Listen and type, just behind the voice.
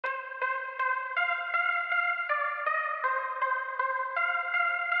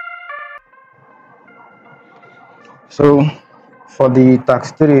So for the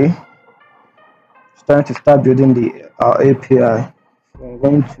task 3, it's time to start building the our API. So I'm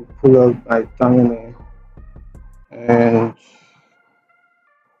going to pull up my terminal and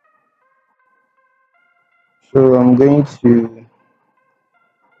so I'm going to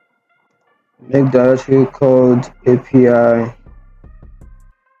make directory called API.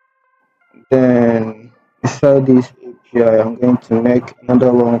 Then inside this API, I'm going to make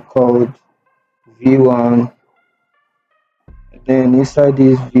another one called V1. And then inside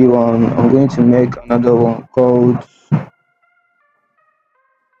this V1, I'm going to make another one called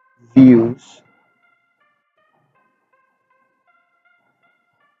views.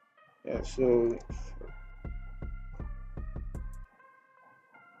 Yeah, so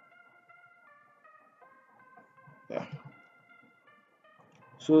yeah,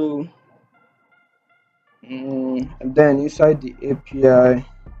 so and then inside the API,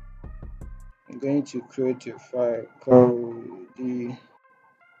 I'm going to create a file called the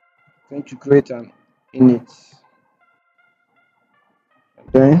going to create an init.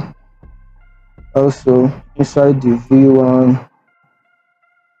 And then also inside the V1,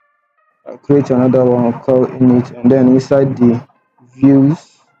 I'll create another one called init, and then inside the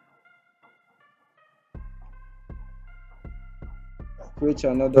views, I'll create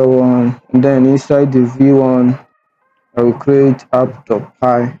another one, and then inside the V1, I will create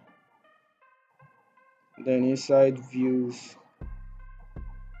app.py. Then inside views,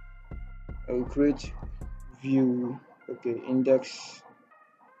 I will create view, okay, index.py.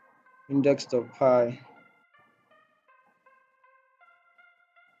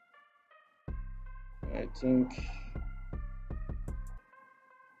 I think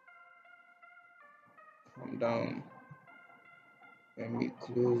calm down. Let me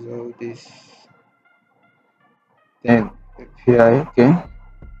close all this. Then API, okay.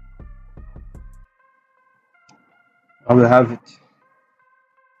 I will have it.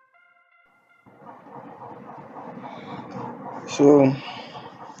 So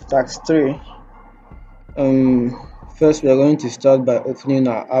task 3. First we are going to start by opening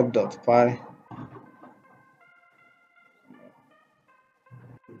our app.py.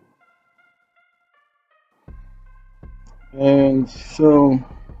 And so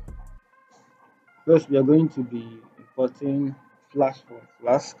first we are going to be importing Flask from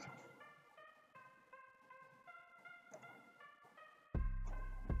Flask.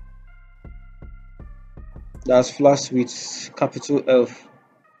 That's Flask with capital F.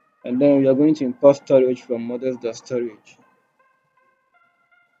 And then we are going to import storage from models.storage.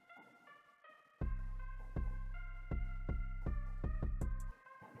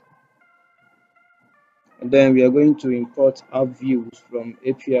 And then we are going to import app views from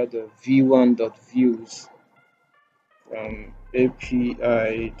api.v1.views from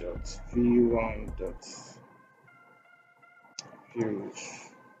api.v1.views.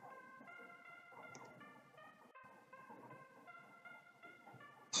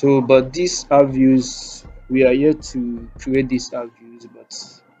 So, but these app views, we are yet to create these app views,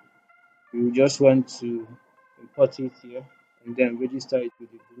 but we just want to import it here and then register it with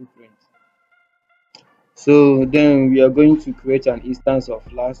the blueprint. So then we are going to create an instance of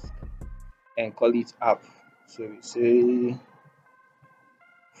Flask and call it app. So we say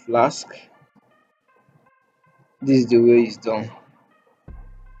Flask. This is the way it's done.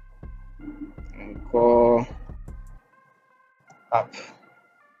 And call app.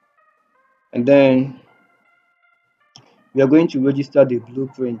 And then we are going to register the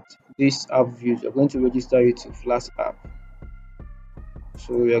blueprint. This app views, we are going to register it to Flask app.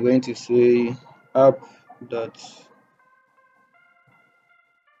 So we are going to say app dot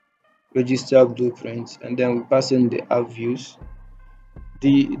register blueprint, and then we pass in the app views.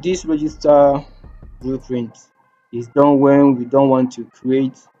 This register blueprint is done when we don't want to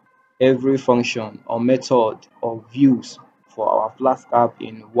create every function or method or views for our Flask app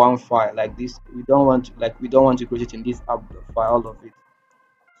in one file like this. We don't want to create it in this app file, all of it.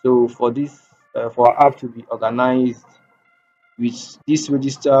 So for this for our app to be organized with this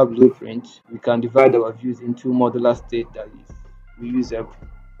register blueprint, we can divide our views into modular state that is reusable.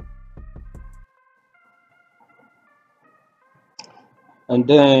 And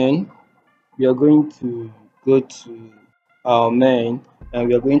then we are going to go to our main and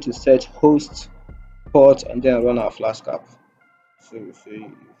we are going to set host port and then run our Flask app. So we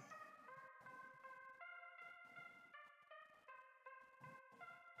say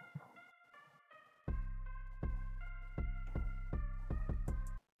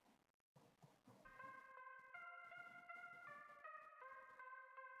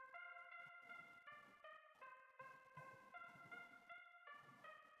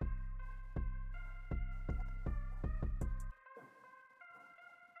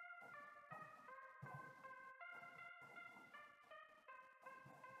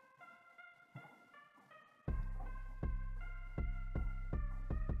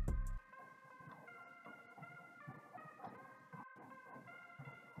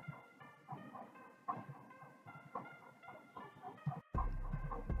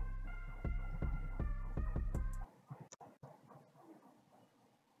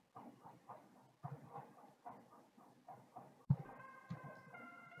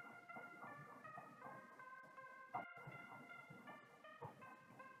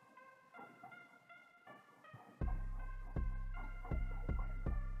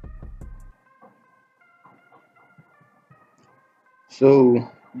So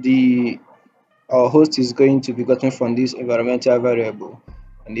the our host is going to be gotten from this environmental variable,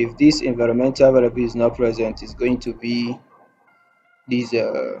 and if this environmental variable is not present, it's going to be this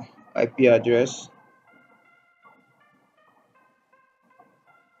IP address.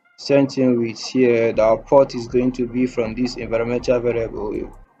 Same thing with here, our port is going to be from this environmental variable. If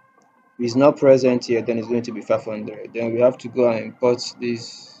it's not present here, then it's going to be 500. Then we have to go and import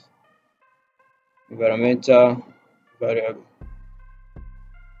this environmental variable.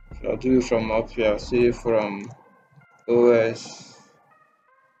 So I'll do it from up here, say from OS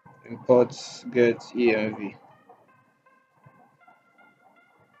import get env,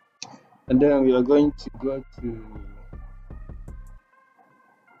 and then we are going to go to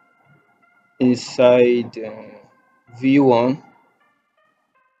inside v1.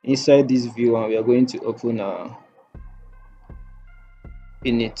 Inside this v1 we are going to open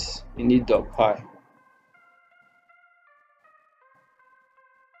init.py.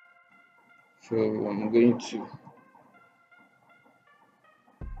 So I'm going to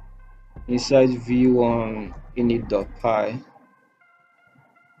inside v1 init.py,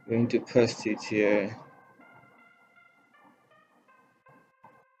 going to paste it here.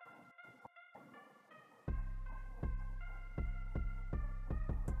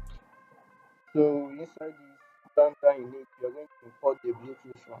 So inside this lambda init, we are going to import the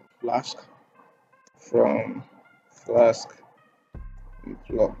blueprint from flask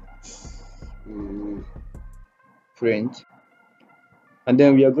plot print, and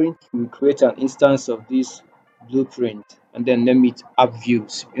then we are going to create an instance of this blueprint and then name it app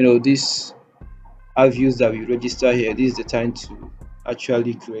views. This app views that we register here, this is the time to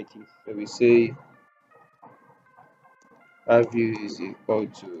actually create it. So we say app view is equal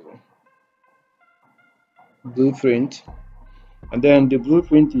to blueprint, and then the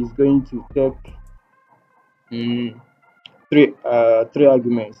blueprint is going to take three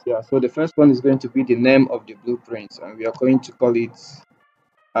arguments. Yeah, so the first one is going to be the name of the blueprint, and we are going to call it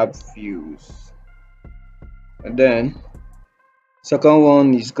app views. And then second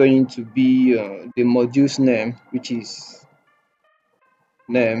one is going to be the module's name, which is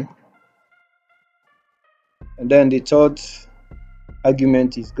name. And then the third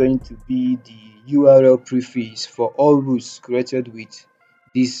argument is going to be the URL prefix for all routes created with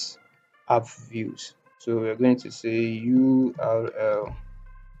these app views. So we're going to say URL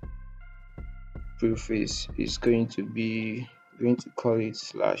prefix is going to be, going to call it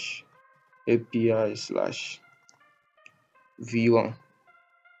 /API/v1.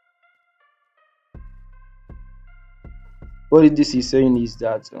 What this is saying is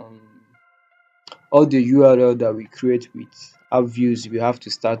that all the URL that we create with app views, we have to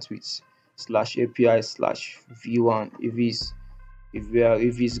start with /API/v1.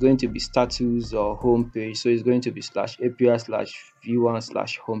 If it's going to be status or homepage, so it's going to be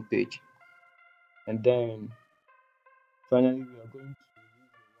 /API/v1/homepage. And then finally we are going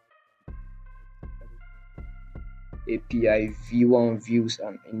to API v1 views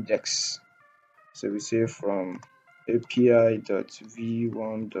and index. So we say from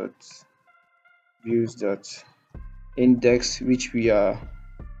API.v1.views.index, which we are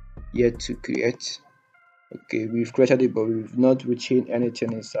yet to create. Okay, we've created it, but we've not retained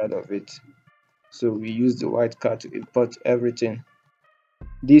anything inside of it. So we use the wildcard to import everything.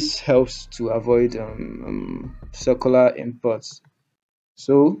 This helps to avoid circular imports.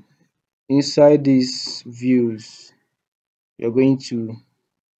 So inside these views, you're going to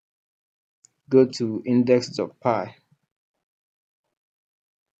go to index.py,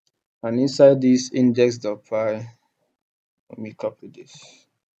 and inside this index.py, let me copy this.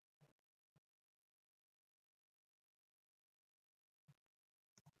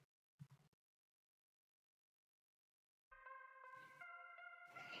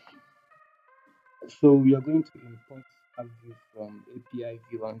 So we are going to import app views from API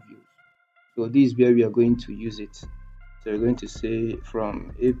v1 views. So this is where we are going to use it. So we're going to say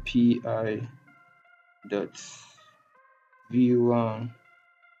from API dot v1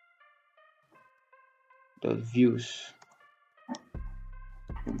 dot views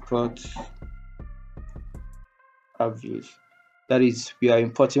import app views. That is, we are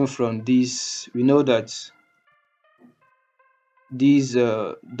importing from this. We know that this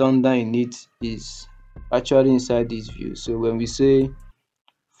Donda init is actually inside this view. So when we say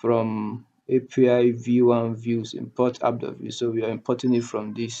from API v1 views import app.view, so we are importing it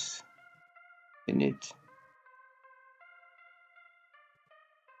from this init.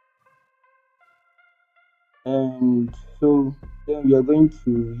 And so then we are going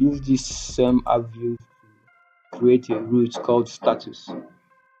to use this same app view to create a route called status.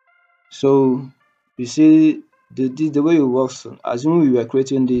 So you see The way it works, assume we were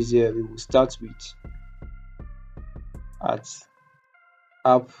creating this here, we will start with at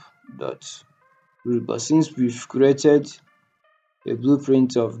app dot root, but since we've created a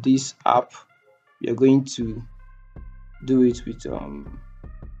blueprint of this app, we are going to do it with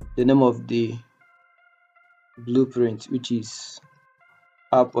the name of the blueprint, which is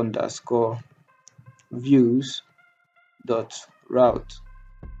app underscore views dot route,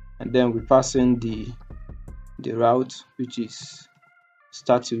 and then we pass in the route, which is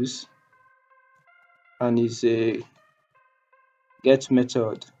status, and it's a get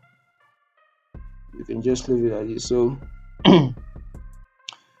method. You can just leave it as this. So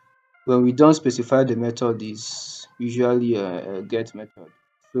when we don't specify the method, is usually a get method.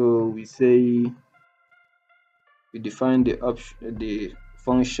 So we say we define the option, the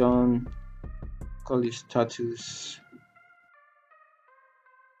function, call it status,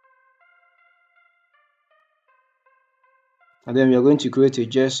 and then we are going to create a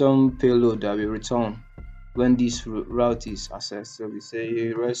JSON payload that will return when this route is accessed. So we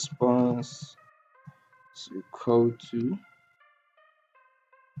say response is equal to,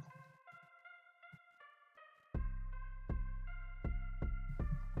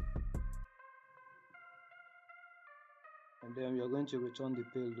 and then we are going to return the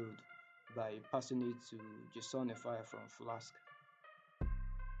payload by passing it to JSONify from Flask.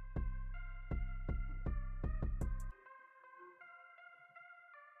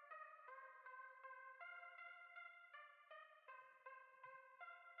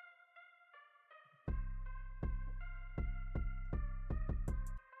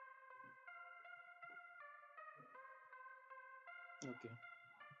 Okay.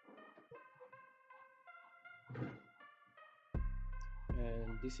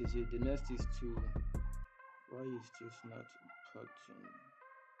 And this is it. The next is to, why is this not importing?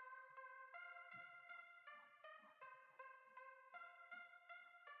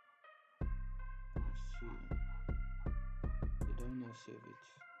 Let's see. Did I not save it?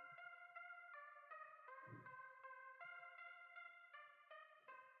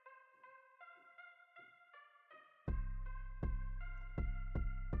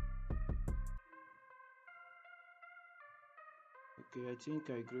 Okay, I think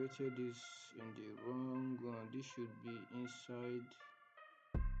I created this in the wrong one. This should be inside.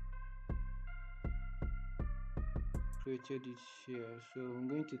 Created it here, so I'm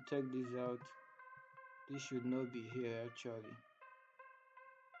going to take this out. This should not be here actually.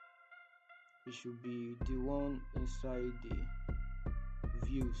 It should be the one inside the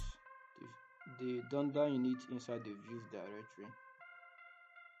views, the dunder unit inside the views directory.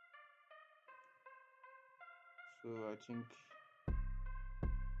 So I think,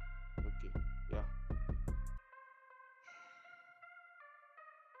 okay, yeah.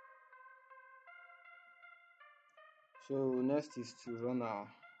 So next is to run our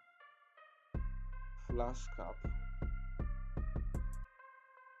Flask app.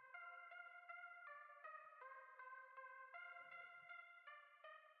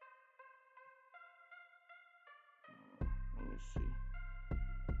 Let me see.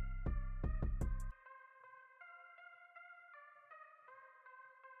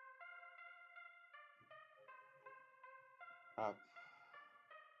 App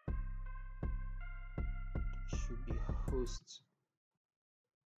should be host.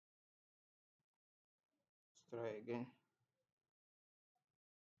 Let's try again.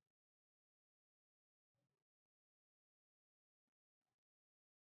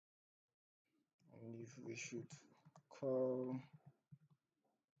 And if we should call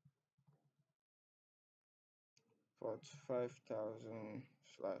port 5000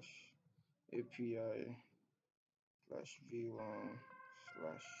 slash API slash v1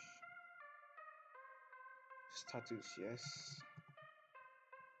 slash status, yes.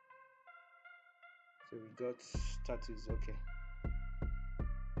 So we got status, okay.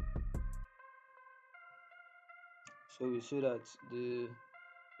 So we see that the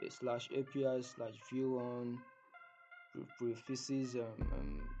slash API slash v1 prefixes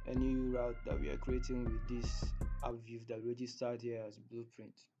any route that we are creating with this app view that registered here as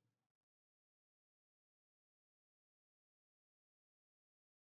blueprint.